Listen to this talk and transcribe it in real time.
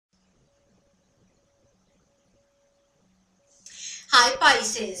Hi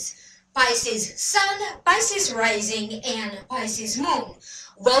Pisces, Pisces Sun, Pisces Rising, and Pisces Moon.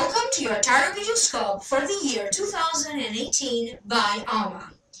 Welcome to your Tarot Videoscope for the year 2018 by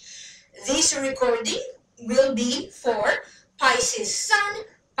Amma. This recording will be for Pisces Sun,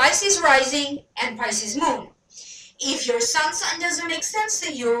 Pisces Rising, and Pisces Moon. If your Sun sign doesn't make sense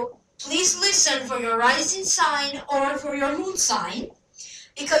to you, please listen for your rising sign or for your moon sign,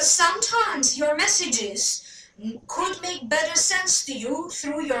 because sometimes your messages could make better sense to you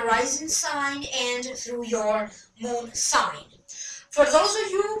through your rising sign and through your moon sign. For those of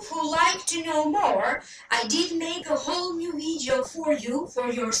you who like to know more, I did make a whole new video for you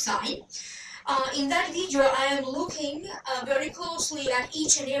for your sign. In that video, I am looking very closely at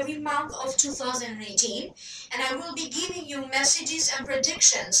each and every month of 2018, and I will be giving you messages and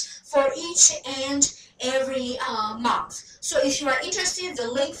predictions for each and every month. So if you are interested, the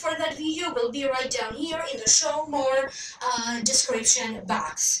link for that video will be right down here in the show more description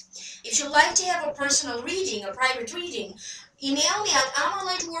box. If you'd like to have a personal reading, a private reading, email me at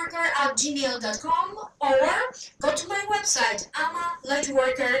amalightworker@gmail.com or go to my website,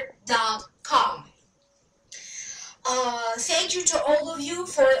 amalightworker.com. Thank you to all of you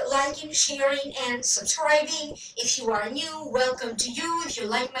for liking, sharing, and subscribing. If you are new, welcome to you. If you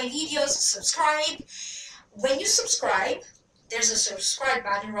like my videos, subscribe. When you subscribe, there's a subscribe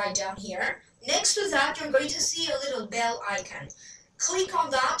button right down here. Next to that, you're going to see a little bell icon. Click on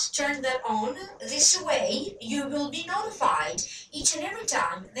that, turn that on. This way, you will be notified each and every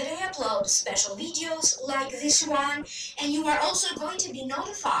time that I upload special videos like this one, and you are also going to be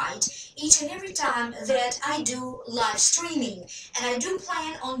notified each and every time that I do live streaming. And I do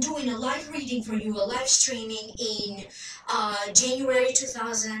plan on doing a live reading for you, a live streaming in January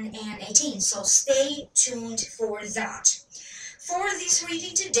 2018, so stay tuned for that. For this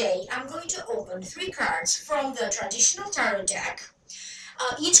reading today, I'm going to open 3 cards from the traditional tarot deck.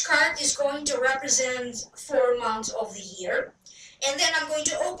 Each card is going to represent 4 months of the year. And then I'm going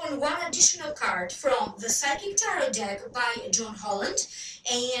to open 1 additional card from the Psychic Tarot deck by John Holland.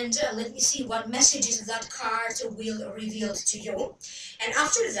 And let me see what messages that card will reveal to you. And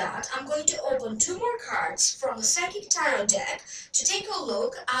after that, I'm going to open 2 more cards from the Psychic Tarot deck to take a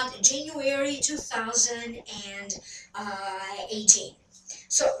look at January 2018.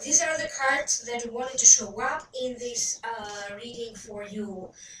 So these are the cards that wanted to show up in this reading for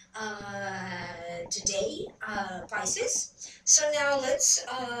you today, Pisces. So now let's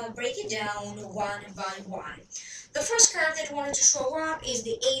break it down one by one. The first card that wanted to show up is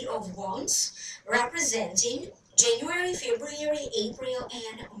the 8 of Wands, representing January, February, April,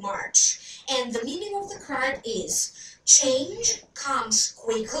 and March. And the meaning of the card is change comes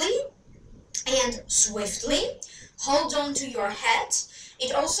quickly and swiftly. Hold on to your head.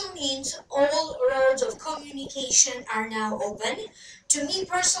 It also means all roads of communication are now open. To me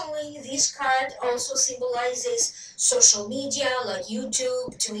personally, this card also symbolizes social media like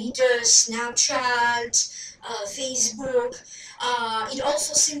YouTube, Twitter, Snapchat, Facebook. It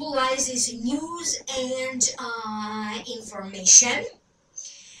also symbolizes news and information.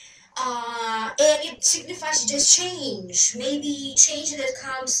 And it signifies just change, maybe change that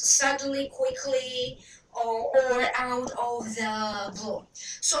comes suddenly, quickly, or out of the blue.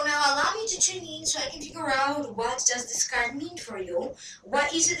 So now allow me to tune in so I can figure out what does this card mean for you.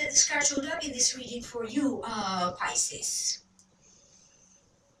 What is it that this card showed up in this reading for you, Pisces?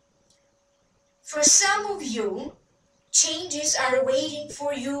 For some of you, changes are waiting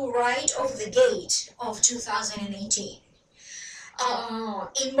for you right off the gate of 2018.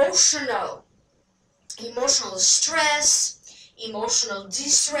 Emotional stress, emotional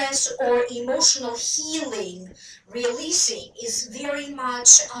distress, or emotional healing, releasing is very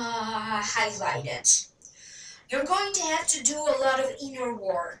much highlighted. You're going to have to do a lot of inner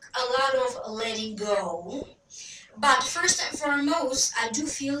work, a lot of letting go. But first and foremost, I do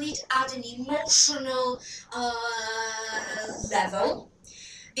feel it at an emotional level,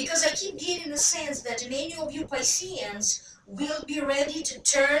 because I keep getting the sense that many of you Pisceans will be ready to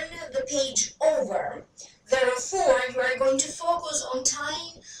turn the page over. Therefore, you are going to focus on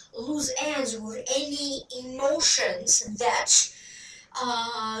tying loose ends with any emotions that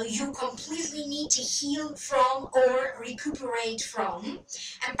you completely need to heal from or recuperate from.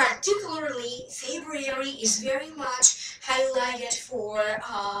 And particularly, February is very much highlighted for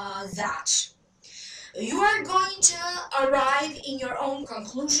that. You are going to arrive in your own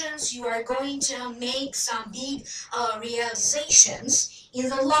conclusions. You are going to make some big realizations in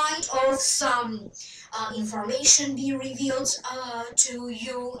the light of some information being revealed to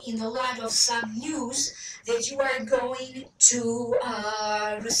you, in the light of some news that you are going to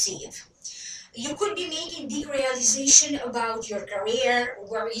receive. You could be making big realization about your career.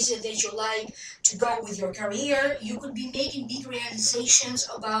 Where is it that you like to go with your career? You could be making big realizations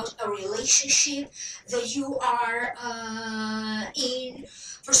about a relationship that you are in.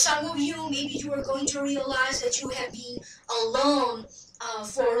 For some of you, maybe you are going to realize that you have been alone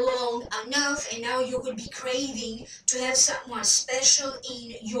for long enough, and now you would be craving to have someone special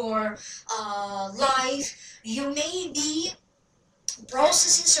in your life. You may be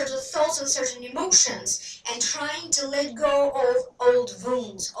processing certain thoughts and certain emotions and trying to let go of old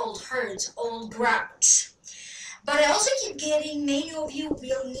wounds, old hurts, old grudge. But I also keep getting many of you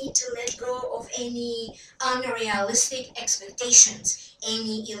will need to let go of any unrealistic expectations,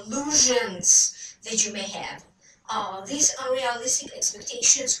 any illusions that you may have. These unrealistic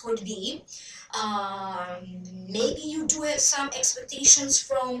expectations could be maybe you do have some expectations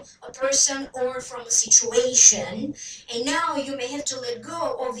from a person or from a situation, and now you may have to let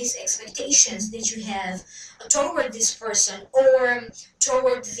go of these expectations that you have toward this person or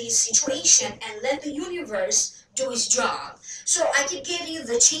toward this situation and let the universe do its job. So I keep getting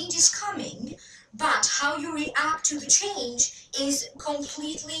the change is coming, but how you react to the change is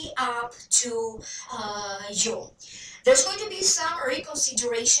completely up to you. There's going to be some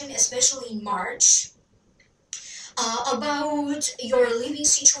reconsideration, especially in March, about your living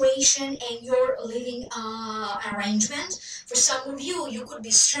situation and your living arrangement. For some of you, you could be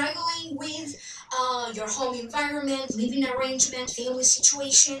struggling with your home environment, living arrangement, family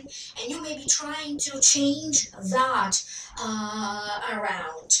situation, and you may be trying to change that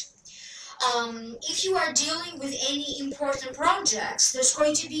around. If you are dealing with any important projects, there's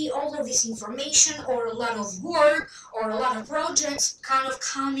going to be all of this information or a lot of work or a lot of projects kind of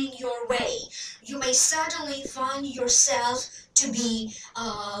coming your way. You may suddenly find yourself to be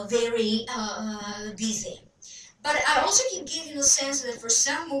very busy. But I also keep getting a sense that for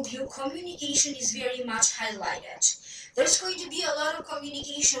some of you, communication is very much highlighted. There's going to be a lot of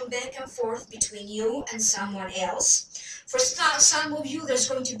communication back and forth between you and someone else. For some of you, there's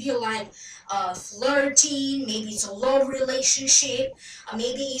going to be like flirting, maybe it's a love relationship,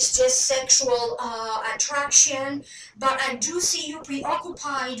 maybe it's just sexual attraction, but I do see you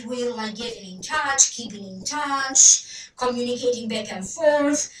preoccupied with like getting in touch, keeping in touch, communicating back and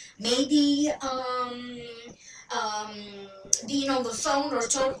forth, maybe um, being on the phone or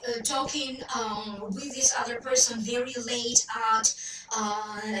talking with this other person very late at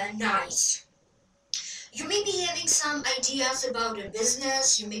night. You may be having some ideas about your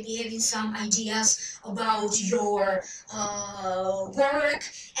business, you may be having some ideas about your work,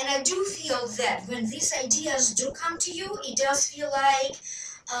 and I do feel that when these ideas do come to you, it does feel like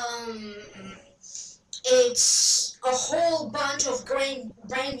um, it's a whole bunch of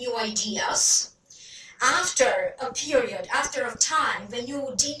brand new ideas after a period, after a time when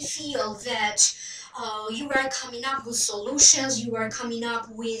you didn't feel that you were coming up with solutions, you were coming up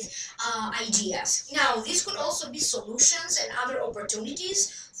with ideas. Now, this could also be solutions and other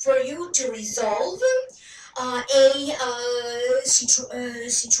opportunities for you to resolve a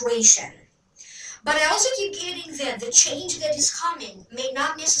situation. But I also keep getting that the change that is coming may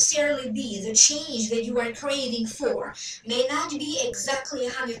not necessarily be the change that you are craving for, may not be exactly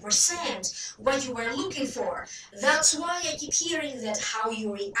 100% what you are looking for. That's why I keep hearing that how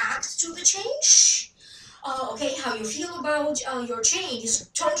you react to the change, okay, how you feel about your change is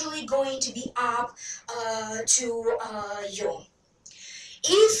totally going to be up to you.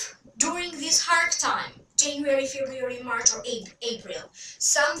 If during this hard time, January, February, March, or April,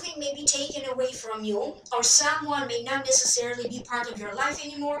 something may be taken away from you, or someone may not necessarily be part of your life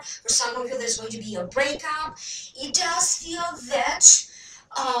anymore, for some of you there's going to be a breakup, it does feel that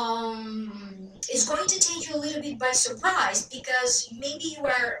it's going to take you a little bit by surprise, because maybe you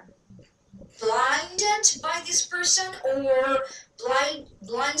are blinded by this person or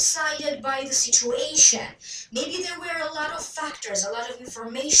blindsided by the situation. Maybe there were a lot of factors, a lot of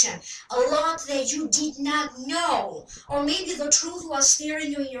information, a lot that you did not know, or maybe the truth was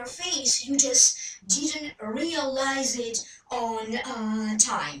staring you in your face, you just didn't realize it on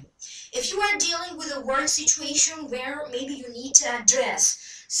time. If you are dealing with a work situation where maybe you need to address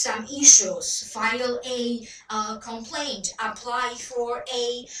some issues, file a complaint, apply for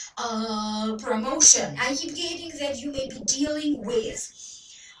a promotion, I keep getting that you may be dealing with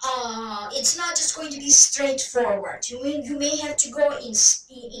it's not just going to be straightforward. You may have to go in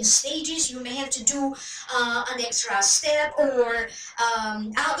stages, you may have to do an extra step, or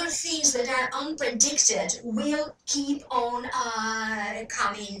other things that are unpredicted will keep on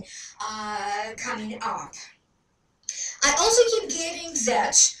coming up. I also keep getting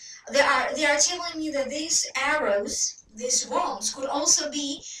that they are telling me that these arrows, these wands, could also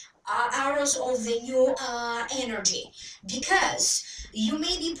be arrows of the new energy, because you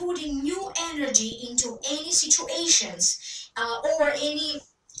may be putting new energy into any situations or any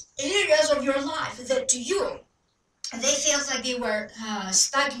areas of your life that to you they felt like they were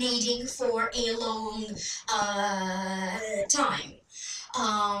stagnating for a long time.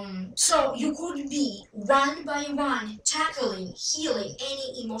 So you could be one by one tackling, healing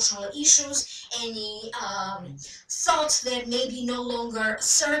any emotional issues, any thoughts that maybe no longer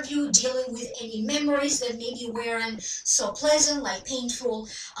serve you, dealing with any memories that maybe weren't so pleasant, like painful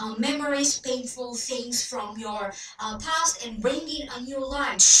memories, painful things from your past, and bringing a new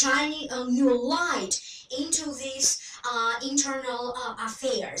light, shining a new light into these internal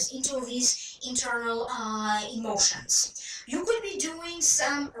affairs, into these internal emotions. You could be doing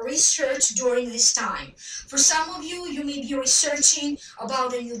some research during this time. For some of you, you may be researching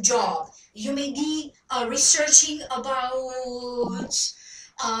about a new job. You may be researching about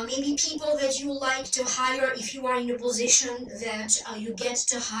maybe people that you like to hire if you are in a position that you get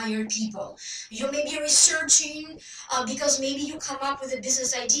to hire people. You may be researching because maybe you come up with a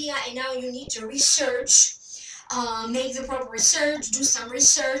business idea and now you need to research, make the proper research, do some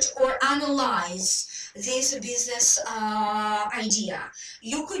research, or analyze this business idea.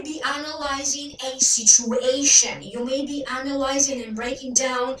 You could be analyzing a situation. You may be analyzing and breaking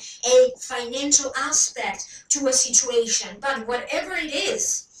down a financial aspect to a situation. But whatever it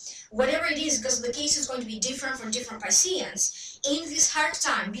is, because the case is going to be different for different Pisceans, in this hard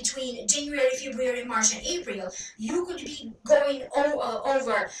time between January, February, March, and April, you could be going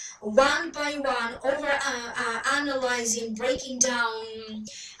over one by one, over analyzing, breaking down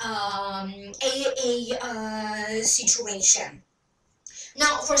a situation.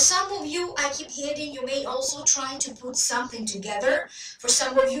 Now, for some of you, I keep hitting, you may also try to put something together. For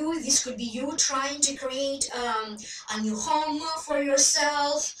some of you, this could be you trying to create a new home for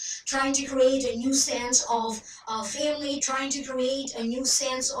yourself, trying to create a new sense of family, trying to create a new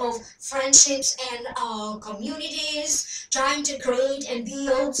sense of friendships and communities, trying to create and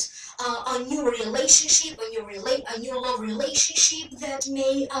build a new relationship, a new love relationship that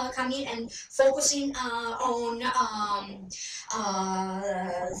may come in, and focusing on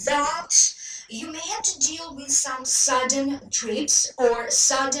that. You may have to deal with some sudden trips or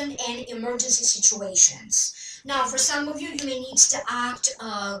sudden and emergency situations. Now, for some of you, you may need to act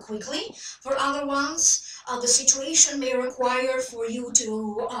quickly. For other ones, the situation may require for you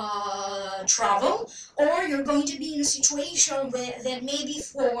to travel, or you're going to be in a situation that maybe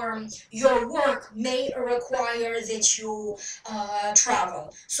for your work may require that you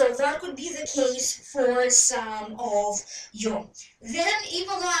travel. So that could be the case for some of you. Then,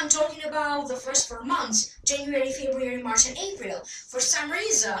 even though I'm talking about the first 4 months, January, February, March, and April, for some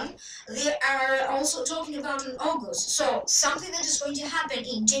reason, they are also talking about in August. So, something that is going to happen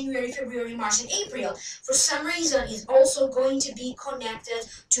in January, February, March, and April, for some reason, is also going to be connected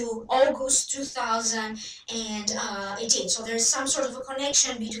to August 2018. So, there's some sort of a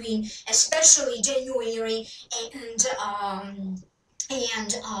connection between, especially January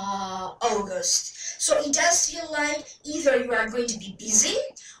and August. So it does feel like either you are going to be busy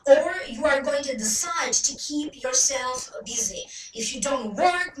or you are going to decide to keep yourself busy. If you don't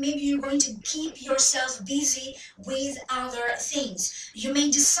work, maybe you're going to keep yourself busy with other things. You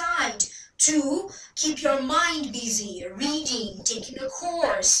may decide to keep your mind busy, reading, taking a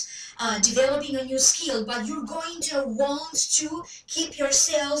course, developing a new skill, but you're going to want to keep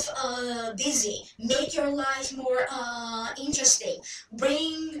yourself busy, make your life more interesting,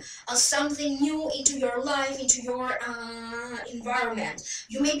 bring something new into your life, into your environment.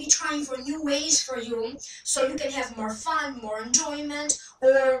 You may be trying for new ways for you so you can have more fun, more enjoyment,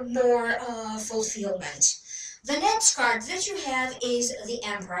 or more fulfillment. The next card that you have is the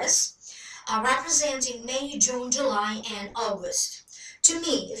Empress, representing May, June, July, and August. To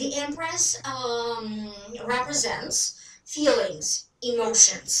me, the Empress represents feelings,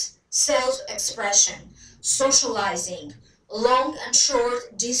 emotions, self-expression, socializing, long and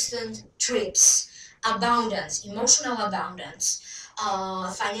short distant trips, abundance, emotional abundance,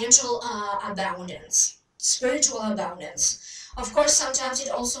 financial abundance, spiritual abundance. Of course, sometimes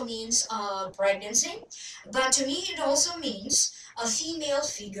it also means pregnancy, but to me it also means a female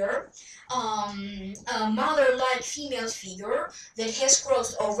figure, a mother-like female figure that has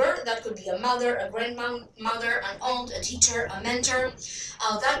crossed over. That could be a mother, a grandmother, an aunt, a teacher, a mentor.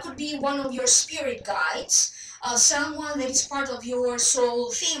 That could be one of your spirit guides. someone that is part of your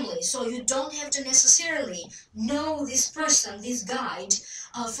soul family. So you don't have to necessarily know this person, this guide,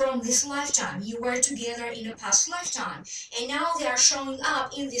 from this lifetime. You were together in a past lifetime, and now they are showing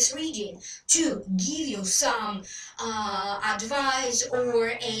up in this reading to give you some advice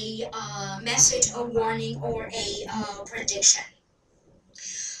or a message, a warning, or a prediction.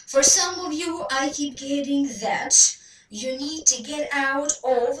 For some of you, I keep getting that you need to get out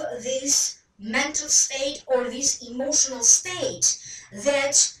of this mental state or this emotional state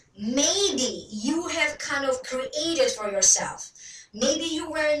that maybe you have kind of created for yourself. Maybe you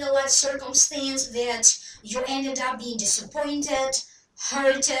were in a life circumstance that you ended up being disappointed,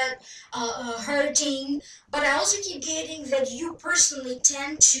 hurting, but I also keep getting that you personally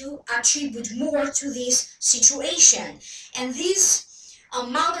tend to attribute more to this situation. And this a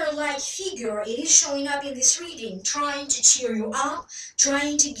mother-like figure, it is showing up in this reading, trying to cheer you up,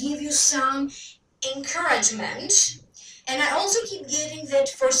 trying to give you some encouragement. And I also keep getting that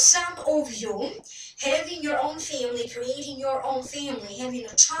for some of you, having your own family, creating your own family, having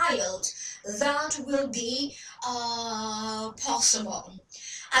a child, that will be possible.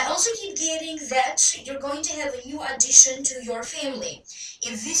 I also keep getting that you're going to have a new addition to your family.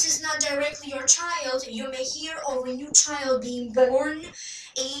 If this is not directly your child, you may hear of a new child being born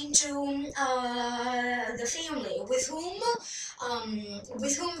into the family with whom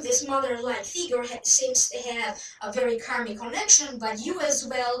this mother-like figure seems to have a very karmic connection, but you as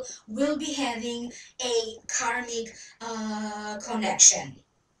well will be having a karmic connection.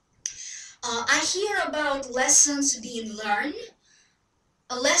 I hear about lessons being learned,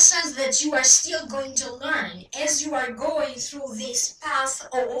 lessons that you are still going to learn as you are going through this path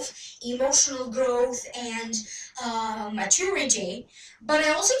of emotional growth and maturity. But I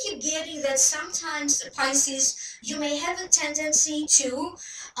also keep getting that sometimes, Pisces, you may have a tendency to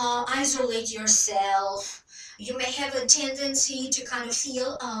isolate yourself. You may have a tendency to kind of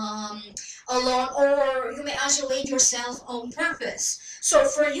feel alone, or you may isolate yourself on purpose. So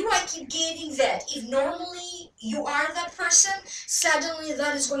for you, I keep getting that if normally you are that person, suddenly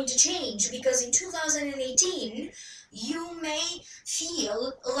that is going to change, because in 2018, you may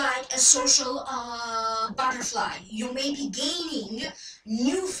feel like a social butterfly. You may be gaining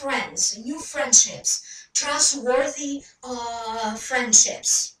new friends, new friendships, trustworthy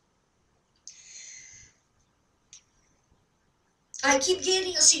friendships. I keep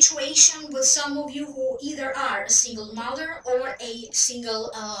getting a situation with some of you who either are a single mother or a single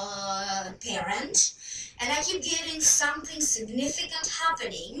parent, and I keep getting something significant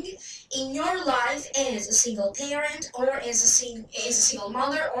happening in your life as a single parent or as a single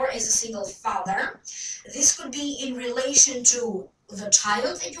mother or as a single father. This could be in relation to the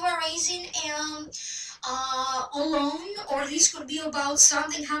child that you are raising alone, or this could be about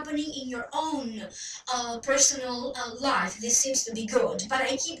something happening in your own personal life. This seems to be good, but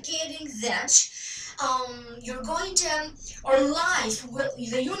I keep getting that you're going to, or life will,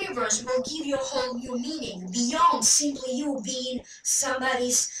 the universe will give you a whole new meaning beyond simply you being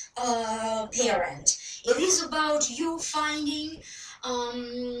somebody's parent. It is about you finding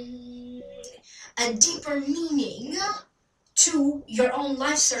a deeper meaning to your own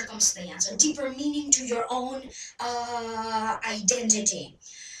life circumstance, a deeper meaning to your own identity.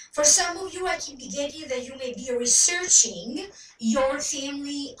 For some of you, I keep getting that you may be researching your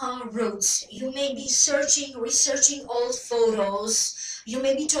family roots. You may be researching old photos. You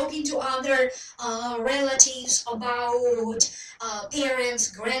may be talking to other relatives about parents,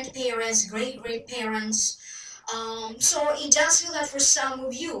 grandparents, great-great-parents. So it does feel that for some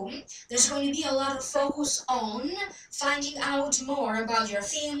of you, there's going to be a lot of focus on finding out more about your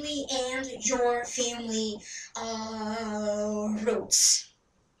family and your family roots.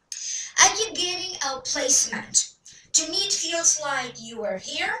 I keep getting a placement. To me, it feels like you are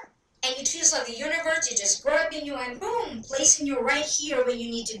here, and it feels like the universe is just grabbing you and boom, placing you right here where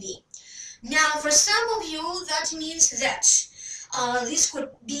you need to be. Now, for some of you, that means that this could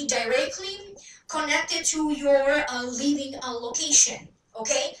be directly connected to your living location.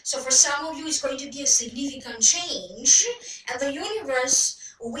 Okay, so for some of you, it's going to be a significant change, and the universe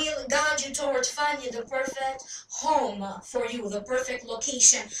will guide you toward finding the perfect home for you, the perfect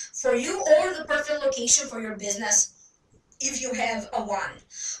location for you, or the perfect location for your business if you have a one.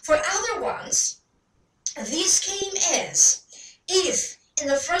 For other ones, this came as if in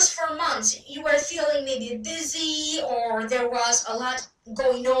the first 4 months you were feeling maybe busy or there was a lot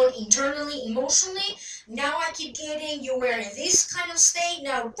going on internally, emotionally. Now I keep getting you were in this kind of state.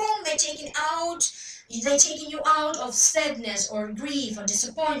 Now, boom, they're taking you out of sadness or grief or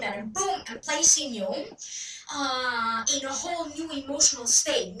disappointment, and boom, and placing you in a whole new emotional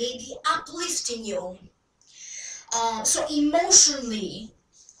state, maybe uplifting you. So emotionally,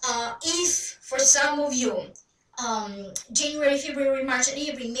 if for some of you, January, February, March, and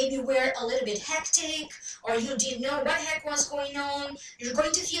April maybe were a little bit hectic, or you didn't know what heck was going on, you're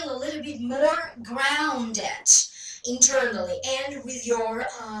going to feel a little bit more grounded internally and with your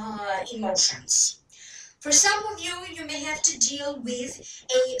emotions. For some of you, you may have to deal with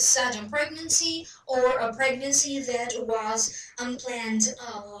a sudden pregnancy or a pregnancy that was unplanned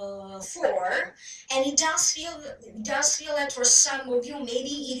for, and it does feel that for some of you maybe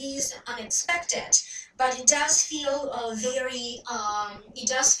it is unexpected, but it does feel it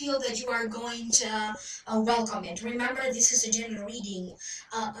does feel that you are going to welcome it. Remember, this is a general reading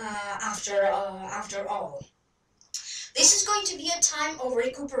after all. This is going to be a time of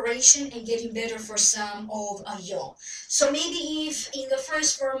recuperation and getting better for some of you. So maybe if in the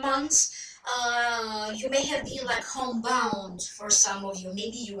first 4 months you may have been like homebound for some of you.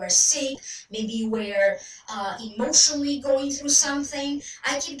 Maybe you were sick, maybe you were emotionally going through something.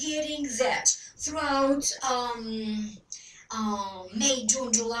 I keep getting that throughout May,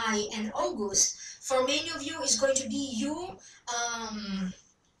 June, July, and August. For many of you, it's going to be you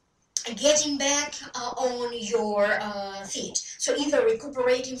getting back on your feet. So either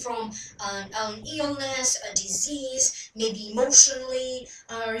recuperating from an illness, a disease, maybe emotionally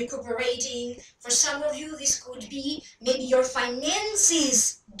recuperating. For some of you, this could be maybe your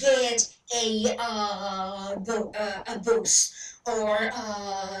finances get a boost or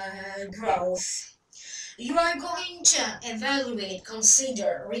growth. You are going to evaluate,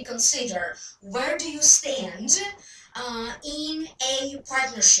 consider, reconsider where do you stand in a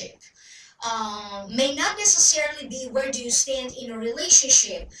partnership. May not necessarily be where do you stand in a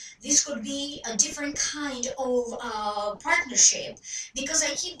relationship. This could be a different kind of partnership, because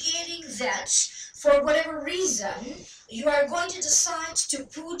I keep getting that for whatever reason you are going to decide to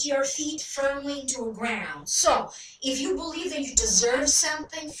put your feet firmly into the ground. So if you believe that you deserve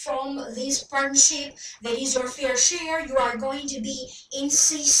something from this partnership that is your fair share, you are going to be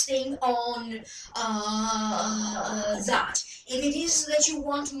insisting on that. If it is that you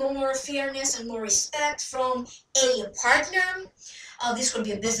want more fairness and more respect from a partner, this could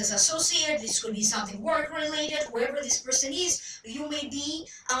be a business associate, this could be something work related, whoever this person is, you may be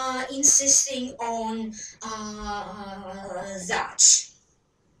insisting on that.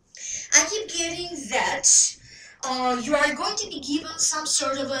 I keep getting that you are going to be given some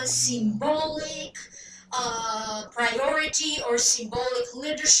sort of a symbolic priority or symbolic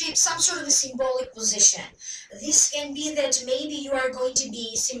leadership, some sort of a symbolic position. This can be that maybe you are going to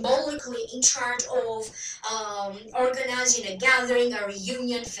be symbolically in charge of organizing a gathering, a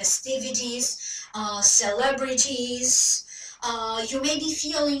reunion, festivities, celebrities. You may be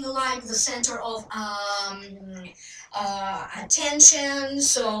feeling like the center of attention,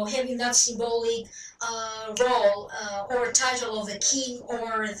 so having that symbolic role or title of the king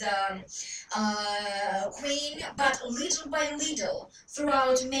or the queen. But little by little,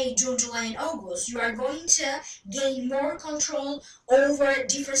 throughout May, June, July, and August, you are going to gain more control over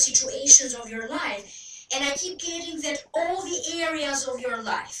different situations of your life. And I keep getting that all areas of your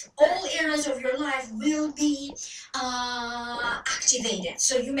life will be activated.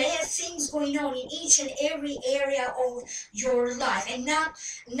 So you may have things going on in each and every area of your life, and not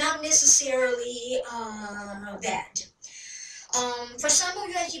necessarily bad. For some of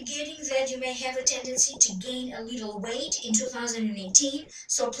you, I keep getting that you may have a tendency to gain a little weight in 2018,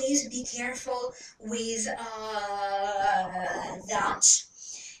 so please be careful with that.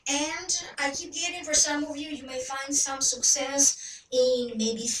 And I keep getting, for some of you, you may find some success in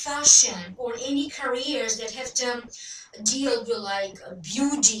maybe fashion or any careers that have to deal with like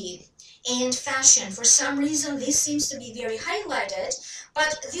beauty and fashion. For some reason, this seems to be very highlighted,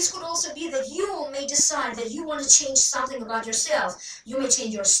 but this could also be that you may decide that you want to change something about yourself. You may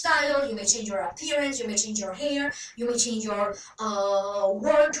change your style, you may change your appearance, you may change your hair, you may change your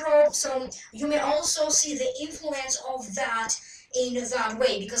wardrobe. So you may also see the influence of that in that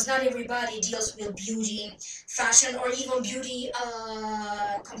way, because not everybody deals with beauty, fashion, or even beauty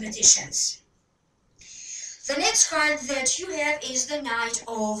competitions. The next card that you have is the Knight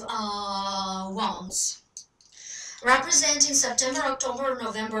of Wands, representing September, October,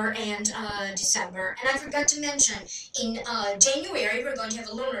 November, and December. And I forgot to mention, in January we're going to have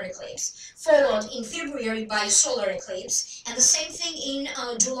a lunar eclipse, followed in February by a solar eclipse, and the same thing in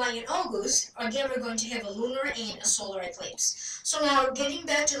July and August. Again, we're going to have a lunar and a solar eclipse. So now, getting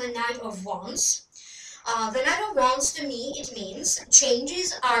back to the Knight of Wands. The Knight of Wands, to me, it means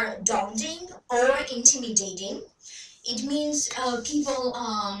changes are daunting or intimidating. It means people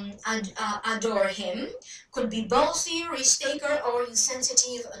adore him, could be bossy, risk taker, or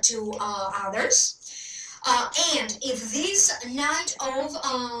insensitive to others. And if this Knight of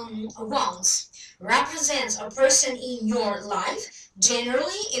Wands represents a person in your life,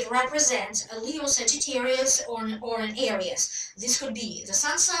 generally it represents a Leo, Sagittarius, or an Aries. This could be the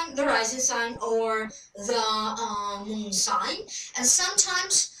sun sign, the rising sign, or the moon sign. And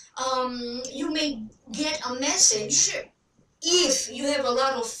sometimes you may get a message if you have a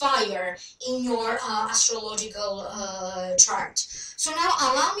lot of fire in your astrological chart. So now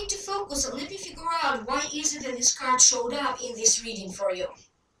allow me to focus and let me figure out why is it that this card showed up in this reading for you.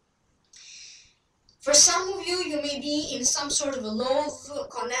 For some of you, you may be in some sort of a love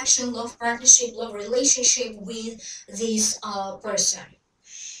connection, love partnership, love relationship with this person.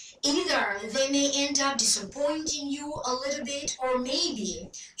 Either they may end up disappointing you a little bit, or maybe,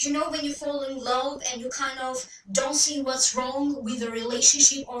 you know, when you fall in love and you kind of don't see what's wrong with the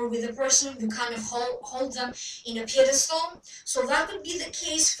relationship or with the person, you kind of hold them in a pedestal. So that could be the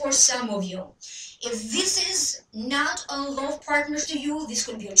case for some of you. If this is not a love partner to you, this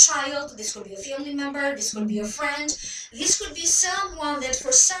could be a child, this could be a family member, this could be a friend, this could be someone that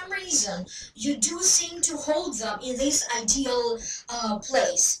for some reason you do seem to hold them in this ideal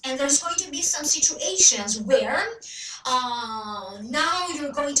place. And there's going to be some situations where now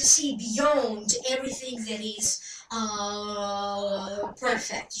you're going to see beyond everything that is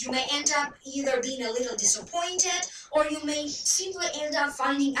perfect. You may end up either being a little disappointed, or you may simply end up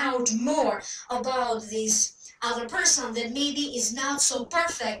finding out more about this other person that maybe is not so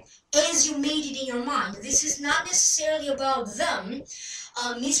perfect as you made it in your mind. This is not necessarily about them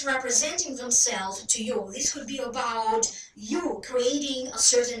misrepresenting themselves to you. This could be about you creating a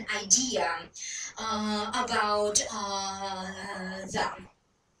certain idea about them.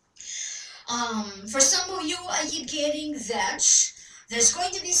 For some of you, I keep getting that there's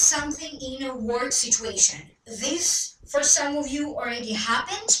going to be something in a work situation. This, for some of you, already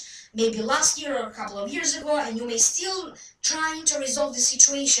happened, maybe last year or a couple of years ago, and you may still trying to resolve the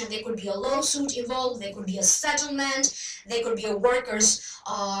situation. There could be a lawsuit involved, there could be a settlement, there could be a workers'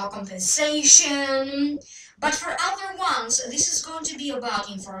 compensation. But for other ones, this is going to be about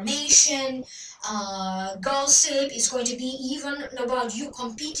information, gossip. Is going to be even about you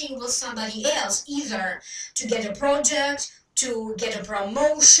competing with somebody else, either to get a project, to get a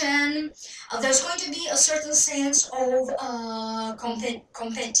promotion. There's going to be a certain sense of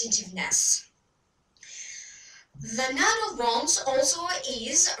competitiveness. The Knight of Wands also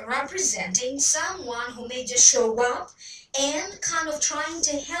is representing someone who may just show up and kind of trying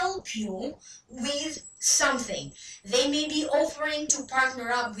to help you with something. They may be offering to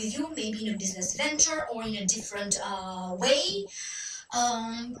partner up with you, maybe in a business venture or in a different way,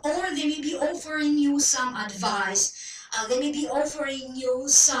 or they may be offering you some advice. They may be offering you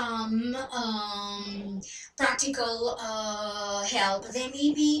some practical help. They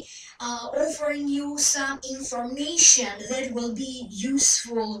may be offering you some information that will be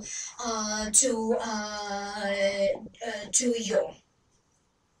useful to you.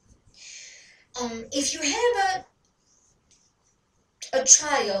 If you have a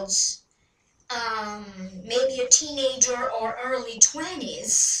child, maybe a teenager or early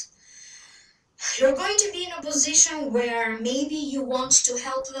 20s, you're going to be in a position where maybe you want to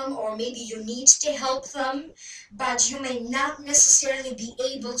help them, or maybe you need to help them, but you may not necessarily be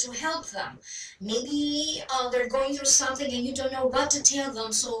able to help them. Maybe they're going through something and you don't know what to tell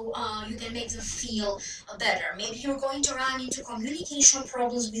them, so you can make them feel better. Maybe you're going to run into communication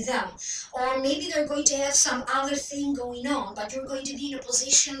problems with them, or maybe they're going to have some other thing going on, but you're going to be in a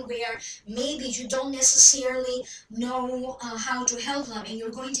position where maybe you don't necessarily know how to help them, and you're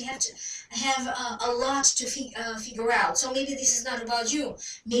going to have a lot to figure out. So maybe this is not about you.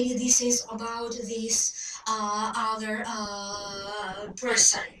 Maybe this is about this other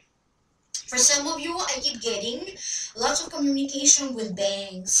person. For some of you, I keep getting lots of communication with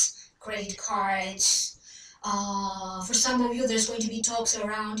banks, credit cards. For some of you, there's going to be talks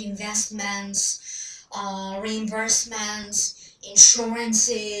around investments, reimbursements,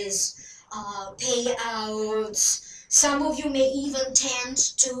 insurances, payouts. Some of you may even tend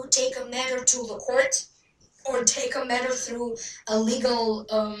to take a matter to the court, or take a matter through a legal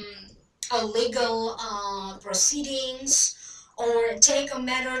proceedings, or take a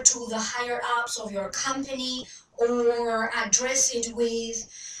matter to the higher ups of your company, or address it with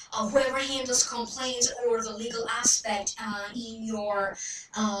whoever handles complaints or the legal aspect in your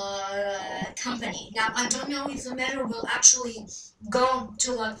company. Now, I don't know if the matter will actually go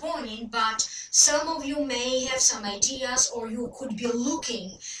to that point, but some of you may have some ideas, or you could be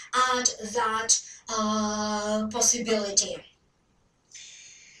looking at that possibility.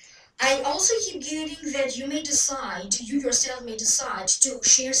 I also keep getting that you yourself may decide to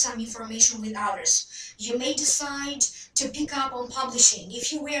share some information with others. You may decide to pick up on publishing.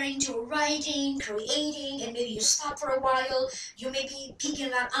 If you were into writing, creating, and maybe you stop for a while, you may be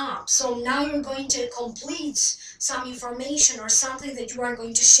picking that up. So now you're going to complete some information or something that you are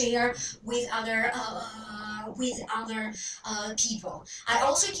going to share with other people. I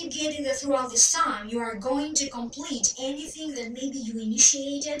also keep getting that throughout this time you are going to complete anything that maybe you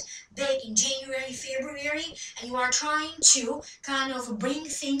initiated back in January, February, and you are trying to kind of bring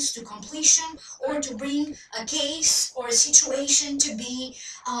things to completion or to bring a case or a situation to be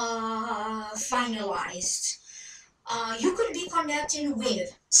finalized. You could be connecting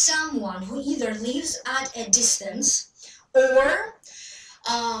with someone who either lives at a distance or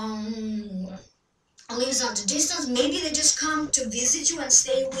um, lives at a distance. Maybe they just come to visit you and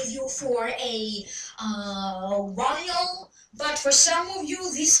stay with you for a while. But for some of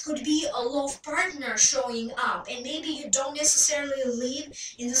you, this could be a love partner showing up, and maybe you don't necessarily live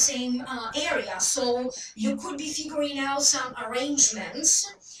in the same area, so you could be figuring out some arrangements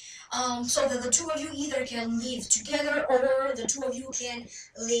so that the two of you either can live together or the two of you can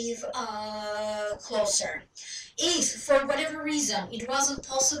live closer. If, for whatever reason, it wasn't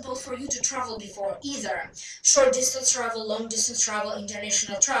possible for you to travel before either, short distance travel, long distance travel,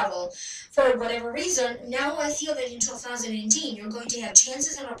 international travel, for whatever reason, now I feel that in 2018 you're going to have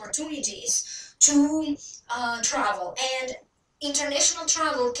chances and opportunities to travel. And international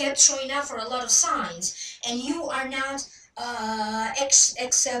travel kept showing up for a lot of signs, and you are not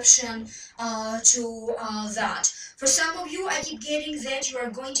exception to that. For some of you, I keep getting that you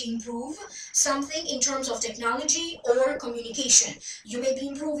are going to improve something in terms of technology or communication. You may be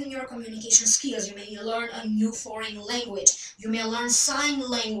improving your communication skills. You may learn a new foreign language. You may learn sign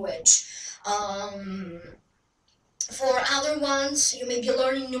language. For other ones, you may be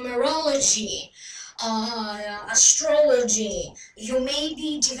learning numerology, astrology. You may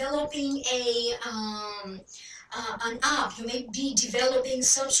be developing an app. You may be developing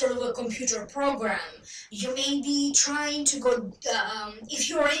some sort of a computer program. You may be trying to go, if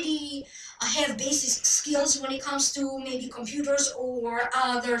you already have basic skills when it comes to maybe computers or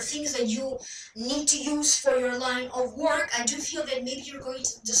other things that you need to use for your line of work, I do feel that maybe you're going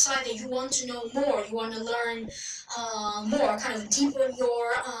to decide that you want to know more, you want to learn more, kind of deepen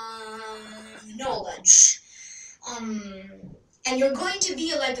your knowledge. And you're going to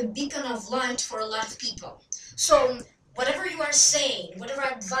be like a beacon of light for a lot of people. So whatever you are saying, whatever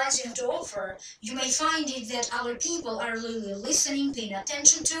advice you have to offer, you may find it that other people are really listening, paying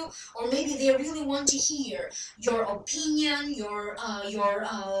attention to, or maybe they really want to hear your opinion, your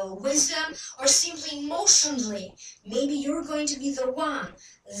wisdom, or simply emotionally, maybe you're going to be the one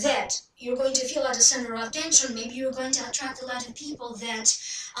that you're going to feel at the center of attention. Maybe you're going to attract a lot of people that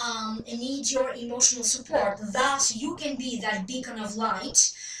need your emotional support. Thus, you can be that beacon of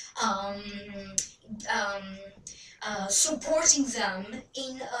light, um, um, supporting them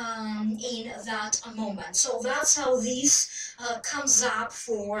in that moment. So that's how this comes up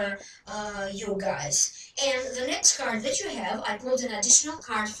for you guys. And the next card that you have, I pulled an additional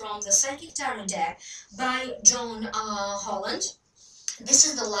card from the Psychic Tarot deck by John Holland. This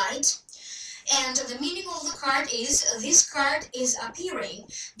is the light. And the meaning of the card is, this card is appearing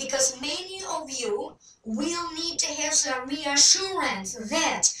because many of you will need to have some reassurance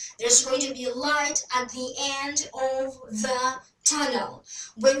that there's going to be light at the end of the tunnel.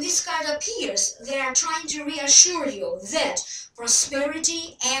 When this card appears, they are trying to reassure you that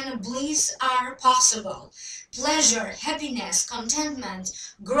prosperity and bliss are possible. Pleasure, happiness, contentment,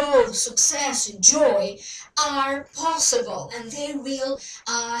 growth, success, joy are possible, and they will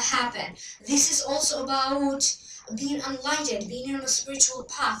happen. This is also about being enlightened, being on a spiritual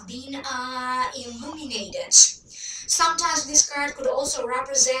path, being illuminated. Sometimes this card could also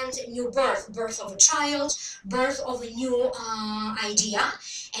represent new birth, birth of a child, birth of a new idea,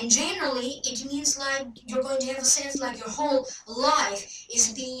 and generally it means like you're going to have a sense like your whole life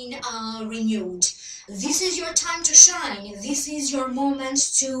is being renewed. This is your time to shine. This is your moment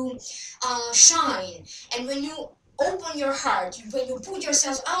to shine. And when you open your heart, when you put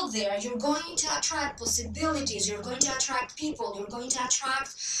yourself out there, you're going to attract possibilities, you're going to attract people, you're going to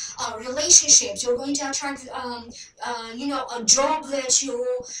attract relationships, you're going to attract a job that you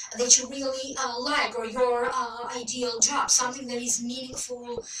really like, or your ideal job, something that is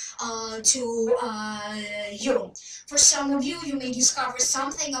meaningful to you. For some of you, you may discover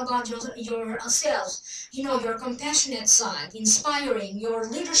something about yourself, your compassionate side, inspiring, your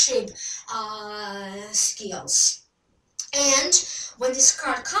leadership skills. And when this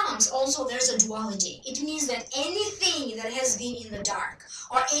card comes, also there's a duality. It means that anything that has been in the dark,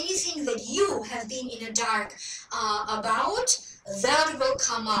 or anything that you have been in the dark about, that will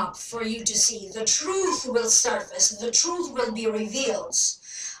come up for you to see. The truth will surface. The truth will be revealed.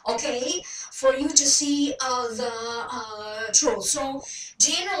 Okay, for you to see the truth. So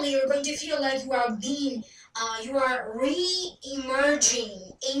generally, you're going to feel like you are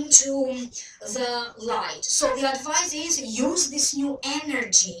re-emerging into the light. So the advice is use this new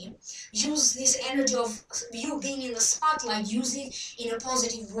energy, use this energy of you being in the spotlight, use it in a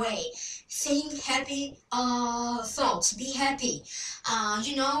positive way. Think happy thoughts, be happy.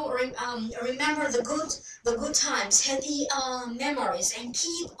 Remember the good times, happy memories, and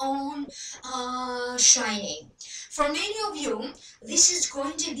keep on shining. For many of you, this is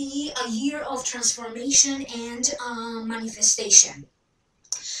going to be a year of transformation and manifestation.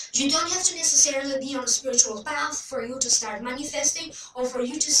 You don't have to necessarily be on a spiritual path for you to start manifesting, or for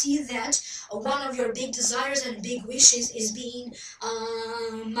you to see that one of your big desires and big wishes is being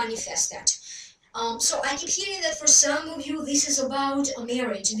manifested. So I keep hearing that for some of you, this is about a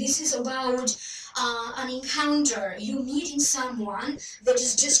marriage. This is about an encounter, you meeting someone that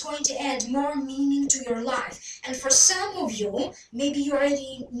is just going to add more meaning to your life. And for some of you, maybe you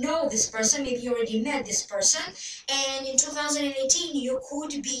already know this person, maybe you already met this person, and in 2018 you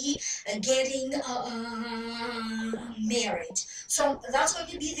could be getting married. So that's going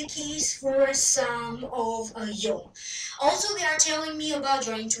to be the case for some of you. Also, they are telling me about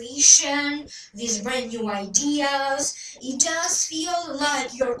your intuition, these brand new ideas. It does feel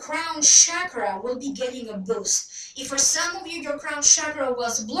like your crown chakra will be getting a boost. If for some of you your crown chakra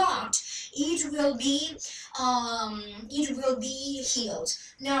was blocked, it will be healed.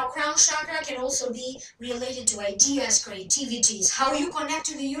 Now, crown chakra can also be related to ideas, creativities, how you connect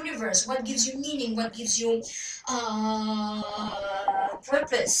to the universe, what gives you meaning, what gives you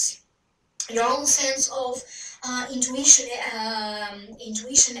purpose, your own sense of intuition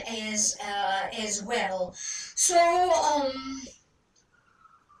as well. So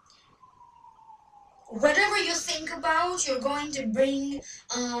whatever you think about, you're going to bring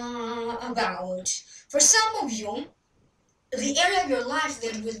about. For some of you, the area of your life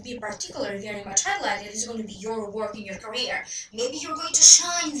that will be particularly very much highlighted is going to be your work and your career. Maybe you're going to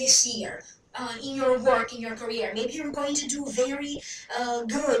shine this year in your work, in your career. Maybe you're going to do very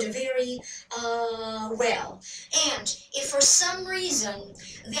good, very well. And if for some reason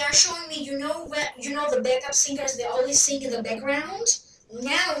they are showing me, the backup singers, they always sing in the background.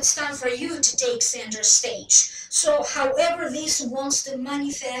 Now it's time for you to take center stage. So however this wants to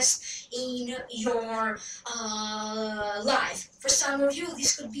manifest in your life. For some of you,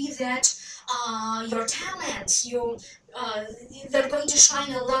 this could be that your talents, they're going to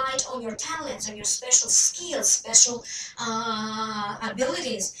shine a light on your talents, on your special skills, special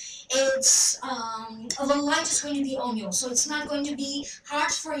abilities. It's the light is going to be on you, so it's not going to be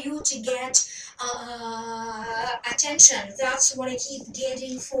hard for you to get attention. That's what I keep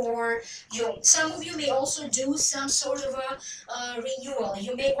getting for you. Some of you may also do some sort of a renewal.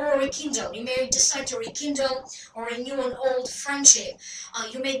 Or rekindle. You may decide to rekindle or renew an old friendship.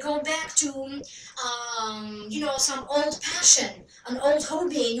 You may go back to some old passion, an old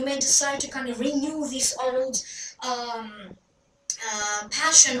hobby. You may decide to kind of renew this old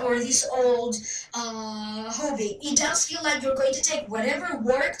passion or this old hobby. It does feel like you're going to take whatever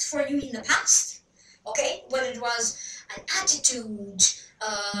worked for you in the past, okay, whether it was an attitude,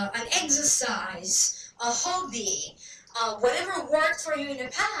 an exercise, a hobby, whatever worked for you in the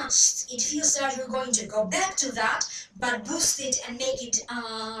past, it feels that you're going to go back to that, but boost it and make it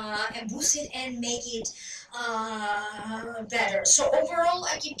better. So overall,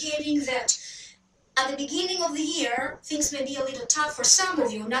 I keep getting that at the beginning of the year, things may be a little tough for some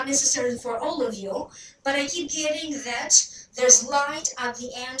of you, not necessarily for all of you, but I keep getting that there's light at the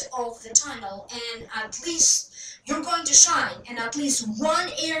end of the tunnel, and at least you're going to shine, and at least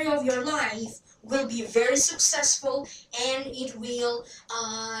one area of your life will be very successful, and it will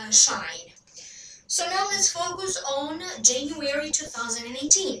shine. So now let's focus on January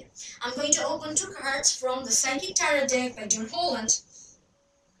 2018. I'm going to open 2 cards from the Psychic Tarot deck by John Holland.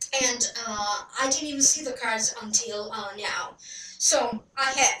 And I didn't even see the cards until now. So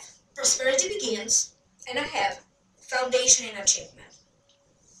I have Prosperity Begins, and I have Foundation and Achievement.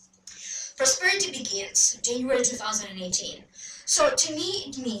 Prosperity Begins, January 2018. So to me,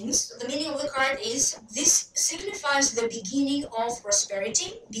 it means, the meaning of the card is, this signifies the beginning of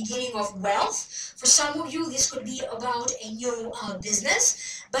prosperity, beginning of wealth. For some of you, this could be about a new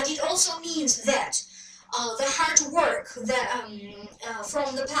business, but it also means that the hard work that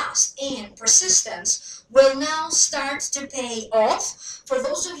from the past and persistence will now start to pay off. For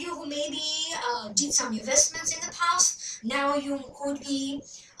those of you who maybe did some investments in the past, now you could be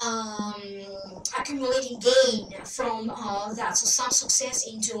accumulating gain from that. So some success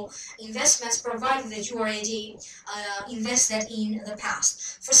into investments provided that you already invested in the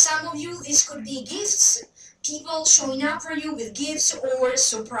past. For some of you, this could be gifts, people showing up for you with gifts or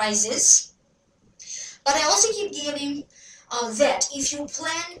surprises. But I also keep getting that if you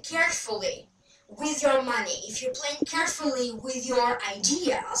plan carefully with your money, if you plan carefully with your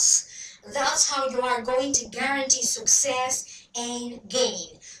ideas, that's how you are going to guarantee success and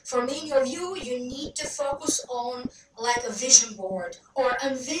gain. For many of you, you need to focus on like a vision board or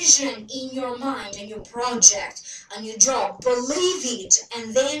envision in your mind a new project, a new job. Believe it,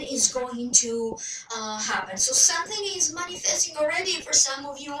 and then it's going to happen. So something is manifesting already for some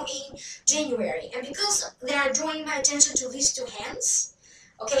of you in January. And because they are drawing my attention to these two hands,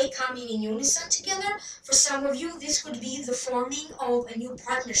 okay, coming in unison together, for some of you, this could be the forming of a new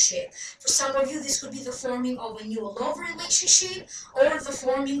partnership. For some of you, this could be the forming of a new love relationship or the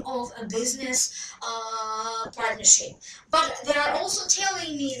forming of a business partnership. But they are also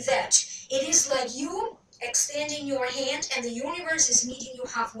telling me that it is like you extending your hand and the universe is meeting you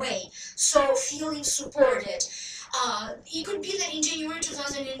halfway. So feeling supported. It could be that in January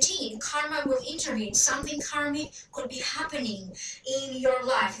 2018, karma will intervene. Something karmic could be happening in your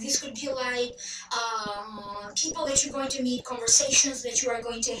life. This could be like people that you're going to meet, conversations that you are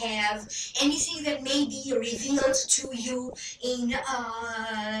going to have, anything that may be revealed to you in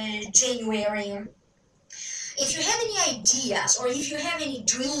January. If you have any ideas or if you have any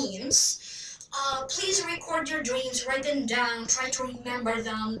dreams, please record your dreams, write them down, try to remember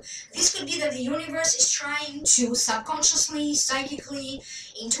them. This could be that the universe is trying to subconsciously, psychically,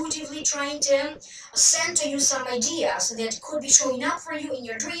 intuitively trying to send to you some ideas that could be showing up for you in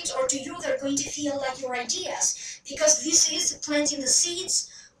your dreams, or to you they're going to feel like your ideas, because this is planting the seeds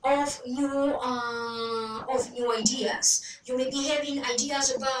of new ideas. You may be having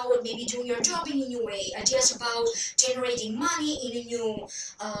ideas about maybe doing your job in a new way, ideas about generating money in a new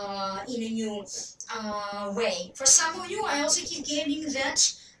way. For some of you, I also keep getting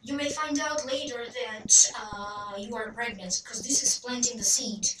that you may find out later that you are pregnant, because this is planting the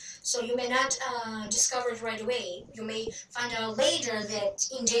seed. So you may not discover it right away. You may find out later that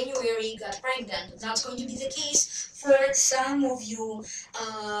in January you got pregnant. That's going to be the case for some of you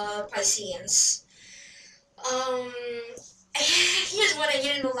Pisceans. Here's what I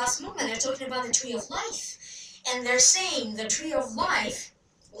get in the last moment. They're talking about the tree of life. And they're saying the tree of life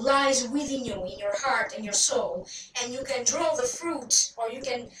lies within you, in your heart and your soul, and you can draw the fruit, or you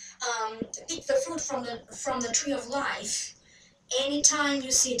can pick the fruit from the tree of life anytime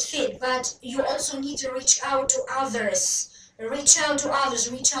you see it fit. But you also need to reach out to others, reach out to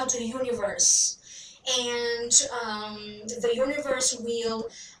the universe, and the universe will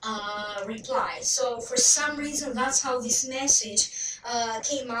reply. So for some reason, that's how this message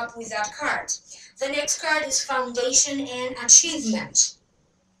came up with that card. The next card is Foundation and Achievement.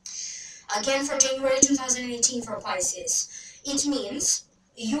 Again, for January 2018 for Pisces. It means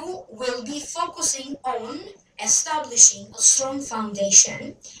you will be focusing on establishing a strong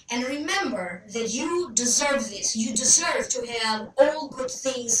foundation. And remember that you deserve this. You deserve to have all good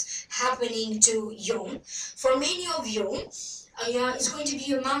things happening to you. For many of you, it's going to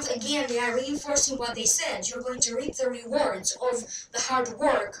be a month, again, they are reinforcing what they said. You're going to reap the rewards of the hard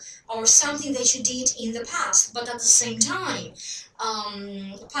work or something that you did in the past. But at the same time,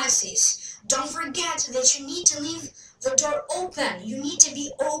 Pisces, don't forget that you need to leave the door open. You need to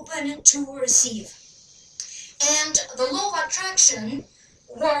be open to receive. And the law of attraction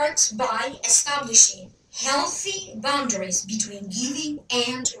works by establishing healthy boundaries between giving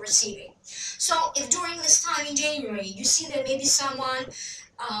and receiving. So if during this time in January you see that maybe someone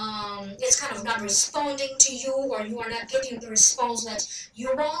is kind of not responding to you, or you are not getting the response that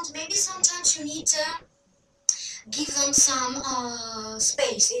you want, maybe sometimes you need to give them some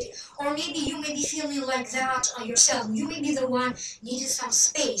space. Or maybe you may be feeling like that yourself. You may be the one needing some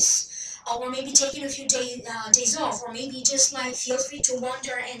space. Or maybe taking a few days off, or maybe just like feel free to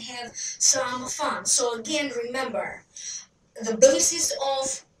wander and have some fun. So again, remember, the basis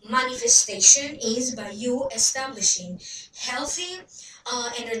of manifestation is by you establishing healthy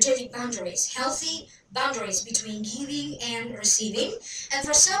energetic boundaries, healthy boundaries between giving and receiving. And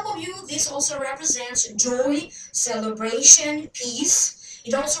for some of you, this also represents joy, celebration, peace.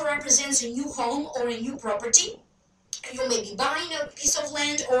 It also represents a new home or a new property. You may be buying a piece of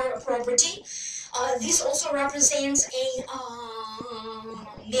land or a property. This also represents a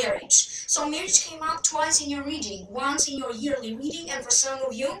marriage. So marriage came up twice in your reading, once in your yearly reading, and for some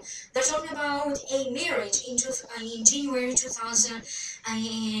of you, they're talking about a marriage in January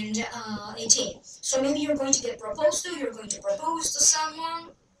 2018. So maybe you're going to get proposed to, you're going to propose to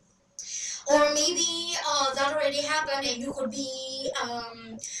someone, or maybe that already happened and you could be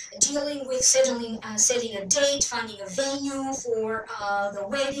dealing with setting a date, finding a venue for the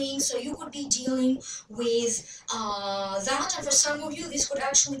wedding. So you could be dealing with that, and for some of you this could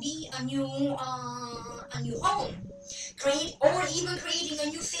actually be a new home, or even creating a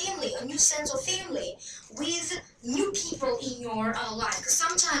new family, a new sense of family with new people in your life. Because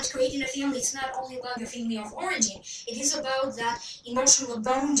sometimes creating a family is not only about your family of origin, it is about that emotional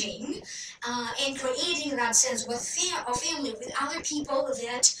bonding and creating that sense of family with other people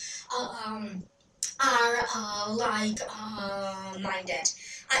that are like-minded.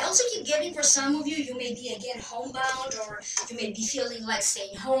 I also keep getting, for some of you, you may be again homebound, or you may be feeling like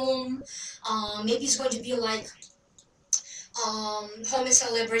staying home. Maybe it's going to be like home and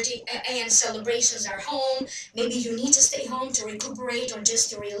celebrations are home. Maybe you need to stay home to recuperate or just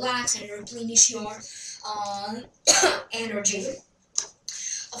to relax and replenish your energy.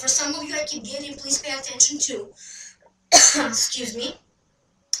 For some of you, I keep getting, please pay attention to, excuse me,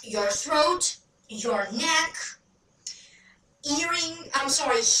 your throat, your neck, hearing,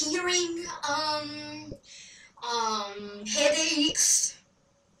 headaches.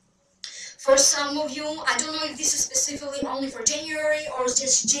 For some of you, I don't know if this is specifically only for January or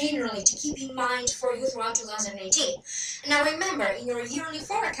just generally to keep in mind for you throughout 2018. Now remember, in your yearly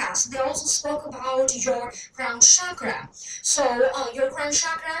forecast, they also spoke about your crown chakra. So your crown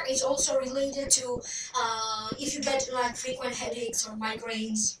chakra is also related to if you get like frequent headaches or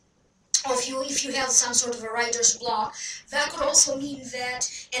migraines, or if you have some sort of a writer's block, that could also mean that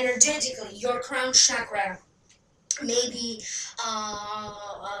energetically your crown chakra may be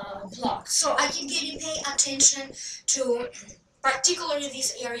blocked. So I keep getting pay attention to particularly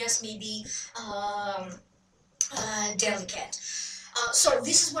these areas may be delicate. So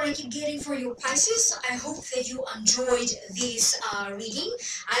this is what I keep getting for you, Pisces. I hope that you enjoyed this reading.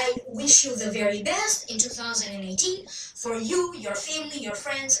 I wish you the very best in 2018 for you, your family, your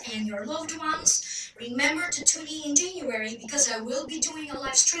friends, and your loved ones. Remember to tune in January because I will be doing a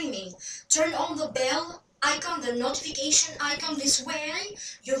live streaming. Turn on the bell icon, the notification icon. This way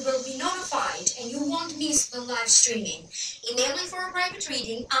you will be notified and you won't miss the live streaming. Email me for a private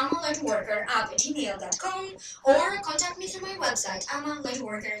reading, amalightworker@gmail.com, or contact me through my website,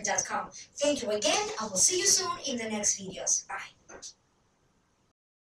 amalightworker.com. Thank you again. I will see you soon in the next videos. Bye.